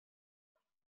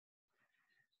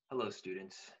Hello,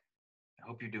 students. I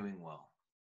hope you're doing well.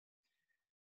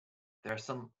 There are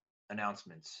some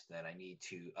announcements that I need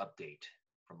to update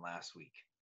from last week.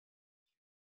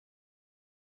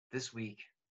 This week,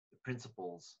 the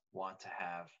principals want to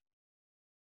have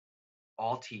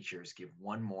all teachers give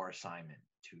one more assignment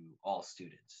to all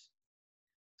students.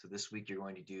 So this week, you're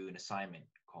going to do an assignment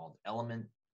called Element,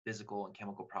 Physical, and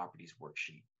Chemical Properties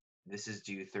Worksheet. This is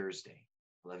due Thursday,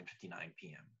 11:59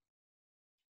 p.m.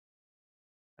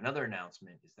 Another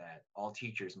announcement is that all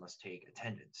teachers must take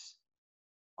attendance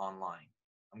online.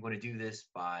 I'm going to do this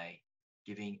by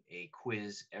giving a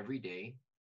quiz every day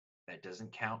that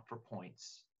doesn't count for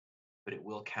points, but it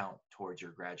will count towards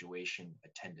your graduation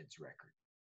attendance record.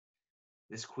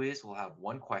 This quiz will have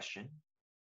one question,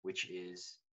 which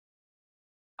is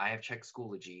I have checked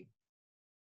Schoology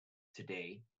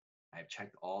today. I have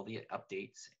checked all the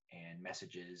updates and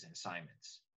messages and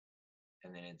assignments.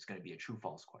 And then it's going to be a true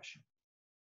false question.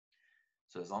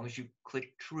 So as long as you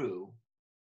click true,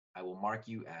 I will mark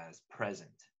you as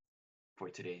present for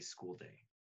today's school day.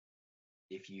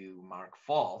 If you mark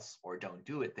false or don't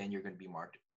do it, then you're going to be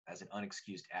marked as an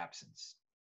unexcused absence,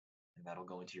 and that'll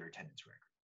go into your attendance record.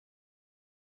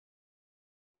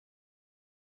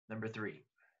 Number 3,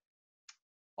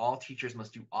 all teachers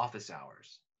must do office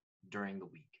hours during the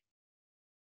week,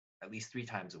 at least 3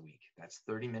 times a week. That's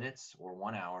 30 minutes or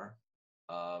 1 hour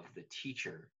of the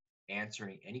teacher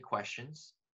answering any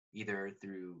questions, either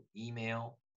through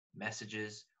email,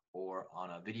 messages, or on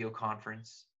a video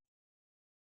conference.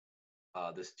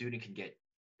 The student can get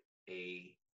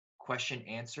a question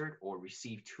answered or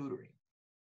receive tutoring.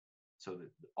 So that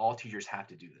all teachers have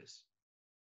to do this.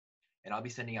 And I'll be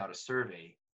sending out a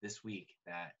survey this week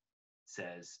that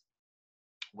says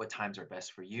what times are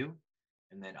best for you.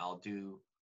 And then I'll do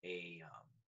an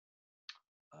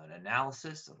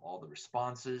analysis of all the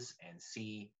responses and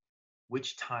see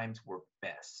which times work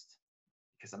best.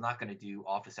 Because I'm not going to do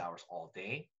office hours all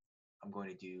day. I'm going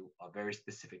to do a very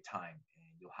specific time,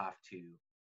 and you'll have to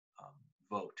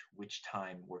vote which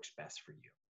time works best for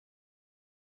you.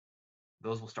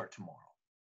 Those will start tomorrow.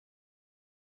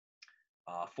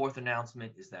 Fourth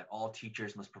announcement is that all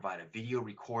teachers must provide a video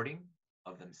recording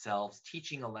of themselves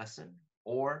teaching a lesson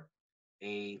or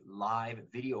a live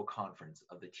video conference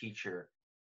of the teacher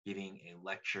giving a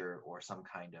lecture or some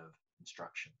kind of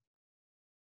instruction.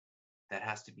 That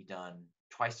has to be done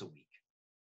twice a week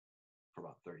for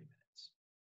about 30 minutes.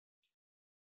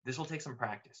 This will take some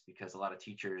practice because a lot of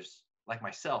teachers, like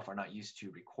myself, are not used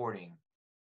to recording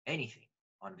anything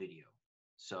on video.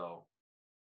 So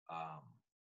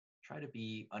try to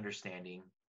be understanding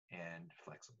and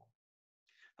flexible.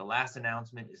 The last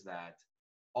announcement is that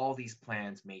all these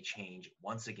plans may change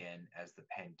once again as the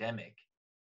pandemic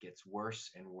gets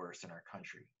worse and worse in our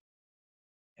country,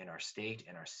 in our state,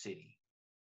 and our city.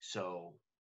 So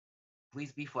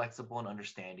please be flexible and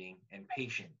understanding and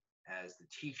patient as the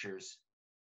teachers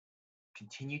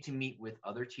continue to meet with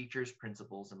other teachers,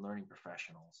 principals, and learning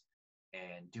professionals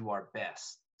and do our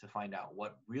best to find out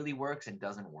what really works and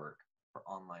doesn't work for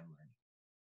online learning.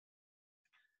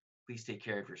 Please take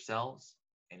care of yourselves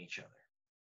and each other.